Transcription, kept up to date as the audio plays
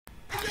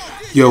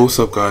Yo, what's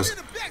up guys?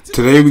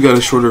 Today we got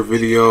a shorter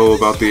video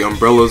about the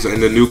umbrellas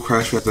and the new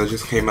crash map that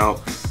just came out.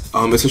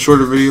 It's a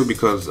shorter video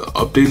because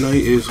update night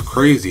is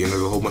crazy and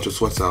there's a whole bunch of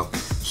sweats out.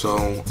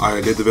 So I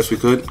did the best we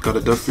could, got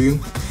it done for you.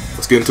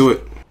 Let's get into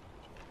it.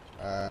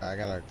 I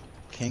got a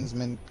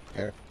Kingsman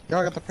pair.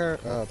 Y'all got the pair?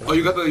 Oh,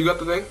 you got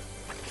the thing?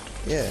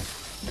 Yeah.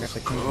 I got the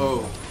Kingsman.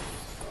 Oh.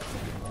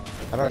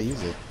 How do I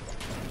use it?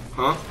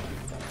 Huh?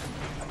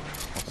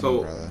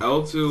 So Umbrella.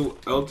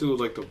 L2 is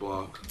like the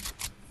block.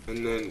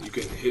 And then you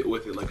can hit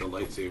with it like a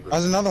lightsaber.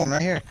 There's another one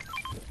right here.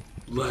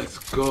 Let's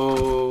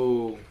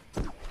go.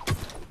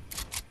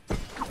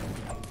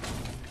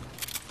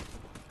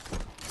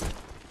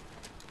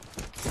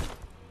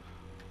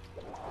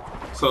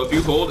 So if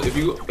you hold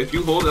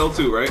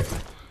L2, right?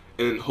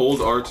 And hold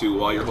R2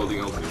 while you're holding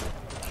L2.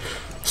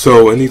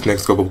 So in these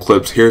next couple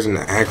clips, here's an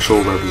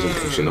actual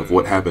representation of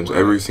what happens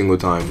every single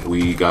time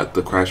we got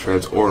the crash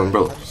pads or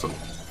umbrella. So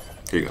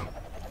here you go.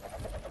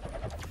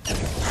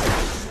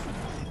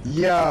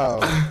 Yo.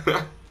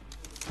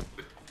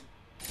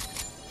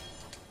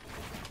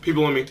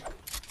 People on me.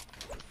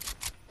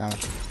 Kind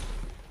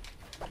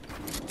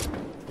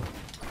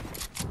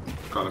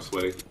of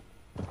sweaty.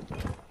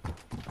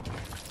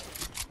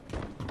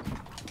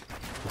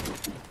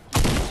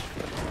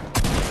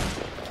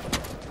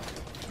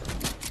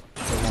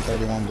 There's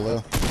 131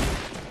 blue.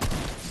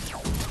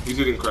 He's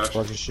hitting crash.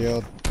 Towards your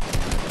shield.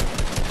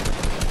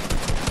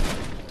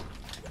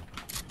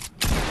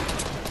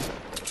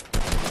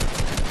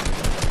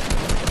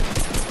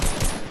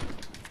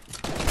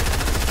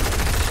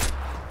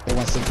 They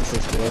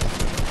 166 blue.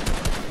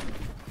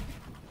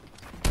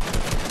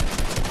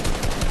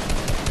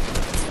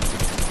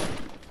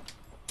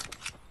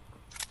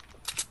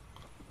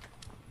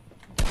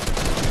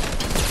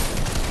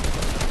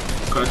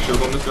 Crash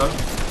shield on this guy.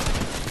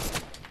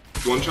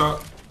 One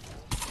shot.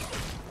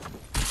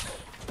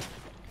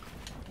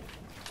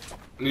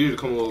 I need you to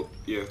come a little,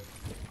 yeah.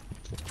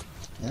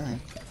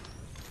 Alright.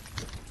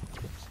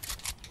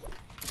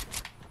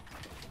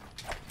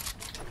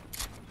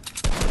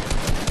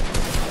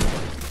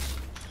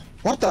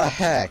 What the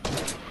heck?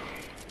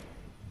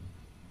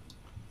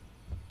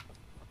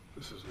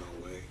 This is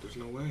no way. There's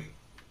no way.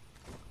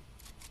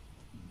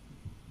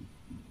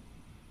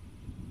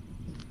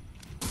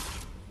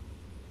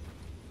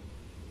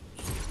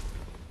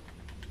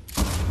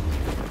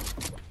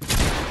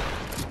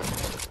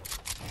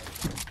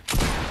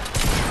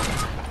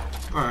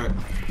 Alright.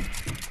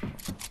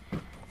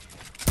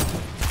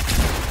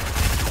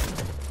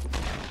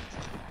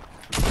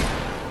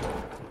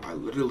 I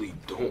literally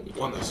don't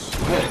want to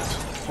sweat.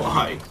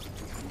 Why?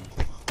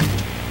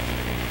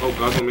 Oh,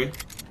 guys on me.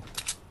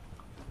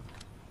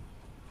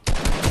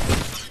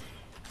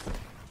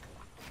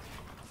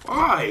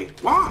 Why?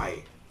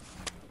 Why?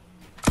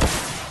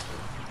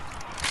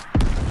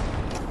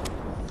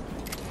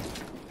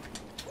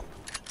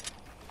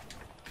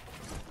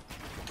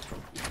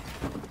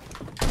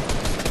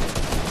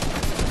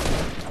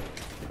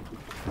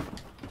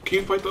 Can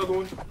you fight the other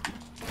one?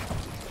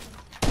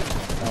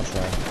 I'll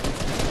try.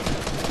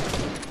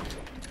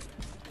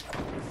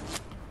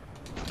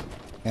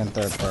 And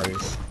third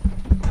parties.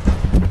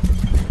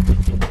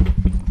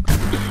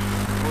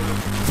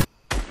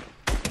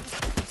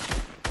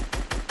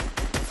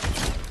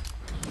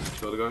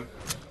 Kill the guy.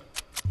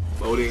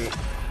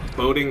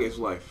 Boating is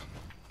life.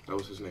 That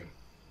was his name.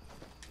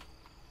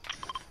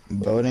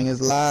 Boating is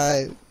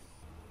live.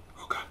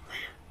 Oh god, right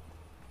here.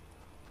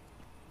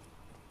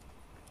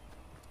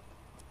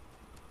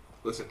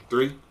 Listen,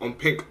 3 on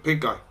pink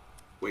guy.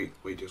 Wait,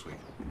 just wait.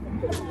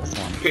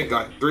 Pink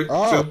guy. 3, 2,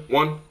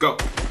 1, go.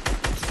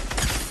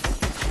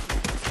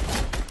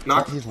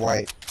 Knock. He's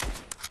white.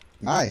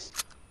 Nice.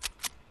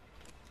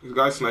 This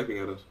guy's sniping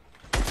at us.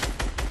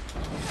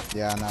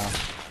 Yeah, no.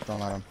 Don't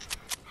let him.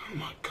 Oh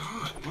my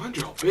god, mind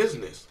your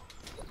business.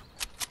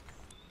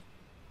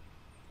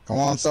 Come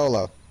on,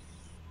 Solo.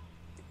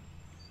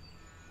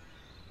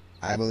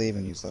 I believe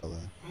in you, Solo.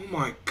 Oh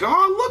my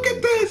god, look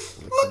at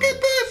this! Look at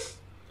this!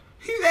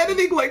 He's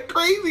editing like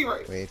crazy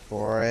right now. Wait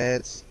for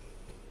it.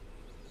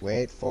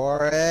 Wait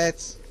for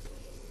it.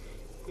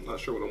 I'm not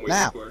sure what I'm waiting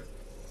Now. for.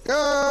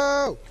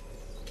 Go!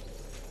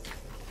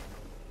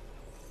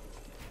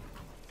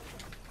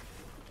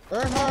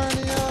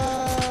 Bernhardia!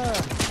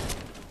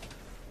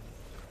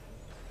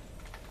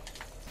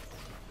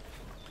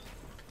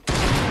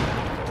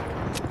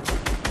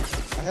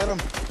 I hit him.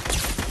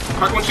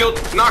 Crack one shield,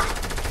 knock!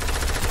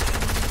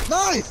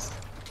 Nice!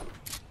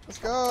 Let's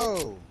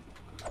go!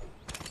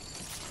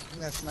 Look at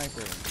that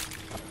sniper.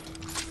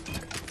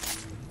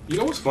 You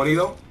know what's funny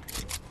though?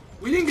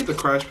 We didn't get the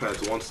crash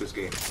pads once this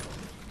game.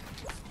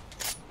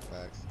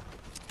 Facts.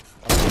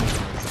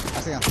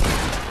 I see him.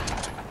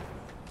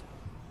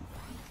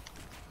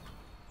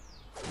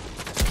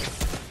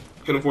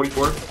 Hit him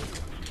 44.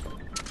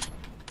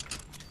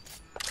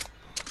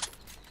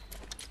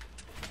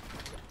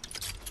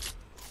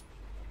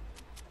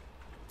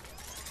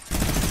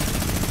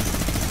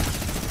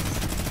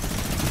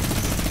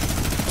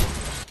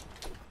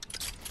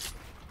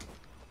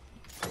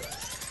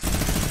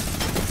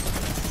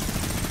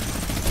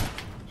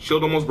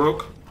 Shield almost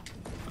broke.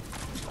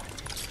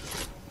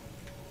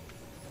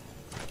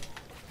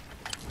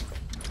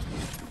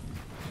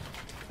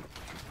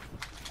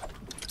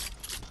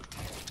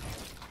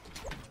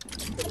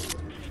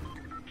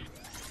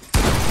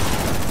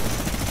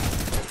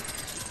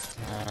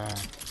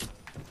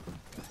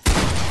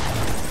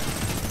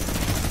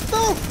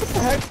 No! What the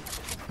heck?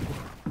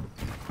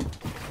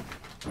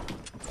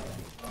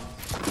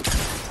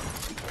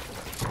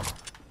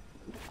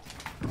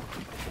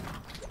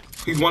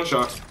 He's one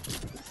shot.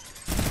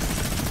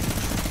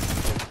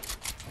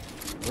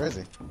 Where is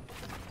he?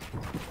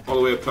 All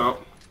the way up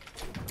top.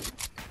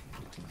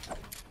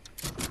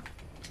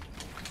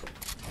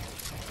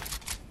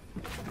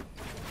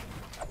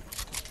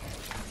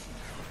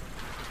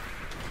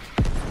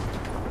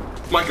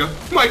 Micah!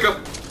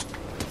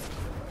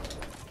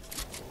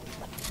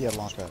 He had a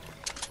launch pad.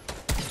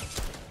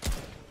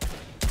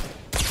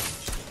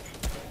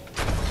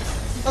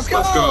 Let's go!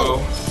 Let's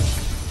go!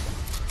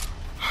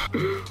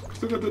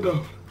 Still got the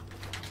dub.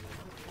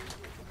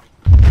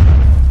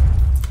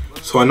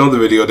 So I know the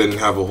video didn't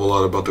have a whole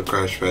lot about the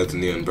crash pads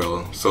and the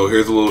umbrella. So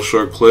here's a little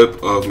short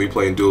clip of me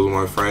playing duels with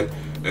my friend,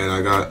 and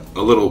I got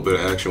a little bit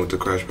of action with the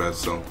crash pads,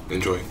 so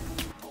enjoy.